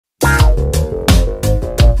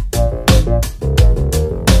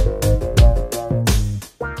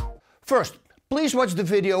First, please watch the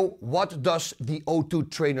video, What Does the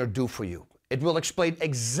O2 Trainer Do For You? It will explain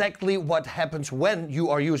exactly what happens when you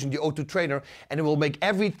are using the O2 Trainer, and it will make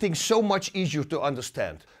everything so much easier to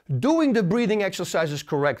understand. Doing the breathing exercises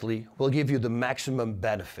correctly will give you the maximum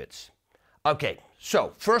benefits. Okay,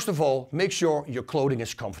 so first of all, make sure your clothing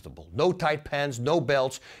is comfortable. No tight pants, no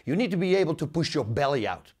belts. You need to be able to push your belly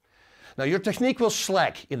out. Now your technique will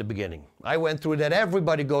slack in the beginning. I went through that,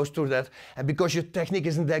 everybody goes through that, and because your technique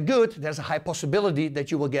isn't that good, there's a high possibility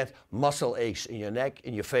that you will get muscle aches in your neck,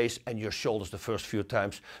 in your face and your shoulders the first few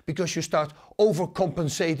times, because you start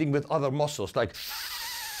overcompensating with other muscles, like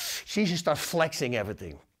you start flexing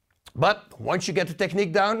everything. But once you get the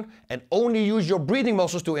technique down and only use your breathing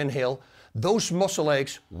muscles to inhale, those muscle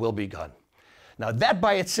aches will be gone. Now that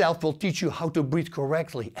by itself will teach you how to breathe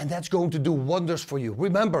correctly, and that's going to do wonders for you.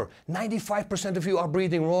 Remember, 95% of you are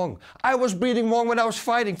breathing wrong. I was breathing wrong when I was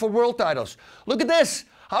fighting for world titles. Look at this.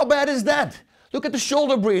 How bad is that? Look at the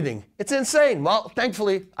shoulder breathing. It's insane. Well,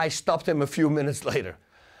 thankfully, I stopped him a few minutes later.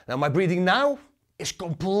 Now my breathing now is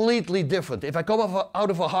completely different. If I come out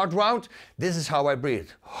of a hard round, this is how I breathe.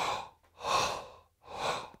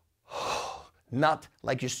 Not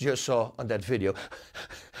like you just saw on that video.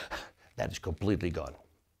 That is completely gone.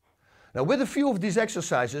 Now with a few of these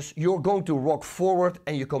exercises, you're going to rock forward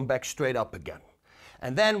and you come back straight up again.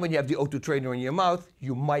 And then when you have the O2 Trainer in your mouth,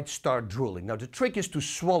 you might start drooling. Now the trick is to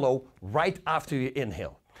swallow right after you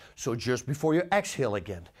inhale. So just before you exhale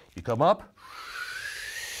again, you come up,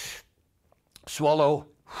 swallow,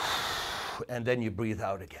 and then you breathe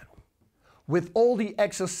out again. With all the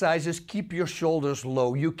exercises, keep your shoulders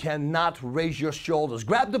low. You cannot raise your shoulders.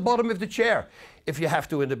 Grab the bottom of the chair if you have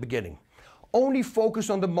to in the beginning. Only focus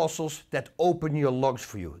on the muscles that open your lungs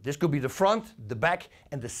for you. This could be the front, the back,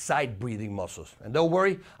 and the side breathing muscles. And don't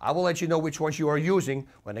worry, I will let you know which ones you are using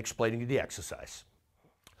when explaining the exercise.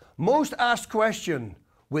 Most asked question,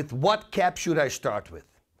 with what cap should I start with?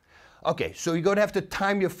 Okay, so you're going to have to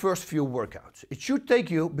time your first few workouts. It should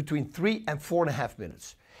take you between 3 and 4.5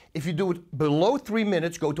 minutes. If you do it below 3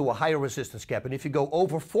 minutes, go to a higher resistance cap. And if you go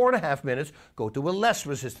over 4.5 minutes, go to a less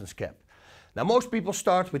resistance cap. Now most people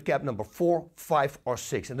start with cap number 4, 5 or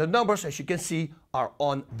 6. And the numbers, as you can see, are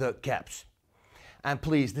on the caps. And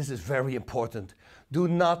please, this is very important. Do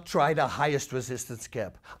not try the highest resistance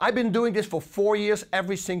cap. I've been doing this for 4 years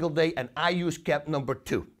every single day, and I use cap number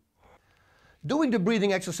 2. Doing the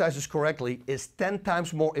breathing exercises correctly is 10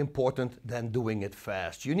 times more important than doing it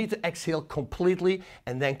fast. You need to exhale completely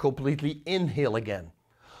and then completely inhale again.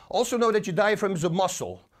 Also know that your diaphragm is a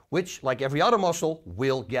muscle, which, like every other muscle,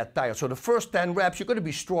 will get tired. So the first 10 reps, you're going to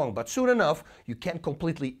be strong, but soon enough, you can't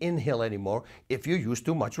completely inhale anymore if you use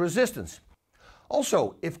too much resistance.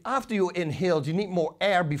 Also, if after you inhaled, you need more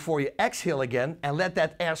air before you exhale again and let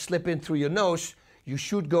that air slip in through your nose, you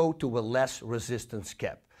should go to a less resistance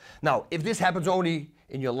cap. Now, if this happens only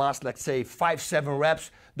in your last, let's say, 5-7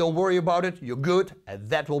 reps, don't worry about it, you're good, and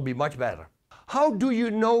that will be much better. How do you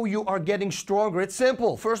know you are getting stronger? It's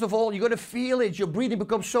simple. First of all, you're going to feel it. Your breathing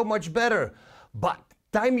becomes so much better. But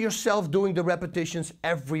time yourself doing the repetitions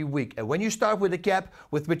every week. And when you start with a cap,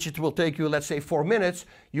 with which it will take you, let's say, 4 minutes,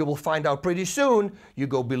 you will find out pretty soon you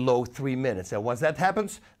go below 3 minutes. And once that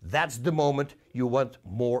happens, that's the moment you want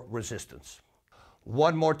more resistance.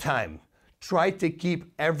 One more time. Try to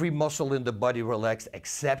keep every muscle in the body relaxed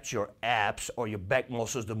except your abs or your back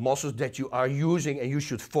muscles, the muscles that you are using and you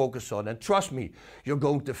should focus on. And trust me, you're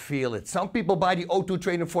going to feel it. Some people buy the O2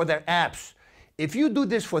 Trainer for their abs. If you do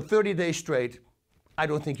this for 30 days straight, I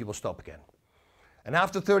don't think you will stop again. And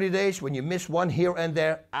after 30 days, when you miss one here and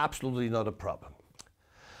there, absolutely not a problem.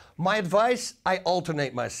 My advice, I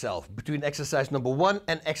alternate myself between exercise number 1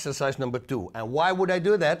 and exercise number 2. And why would I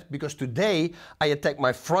do that? Because today I attack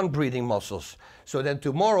my front breathing muscles. So then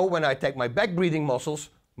tomorrow when I attack my back breathing muscles,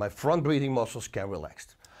 my front breathing muscles can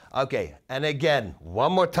relax. Okay, and again,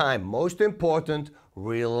 one more time, most important,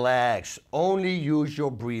 relax. Only use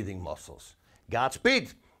your breathing muscles.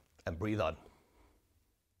 Godspeed and breathe on.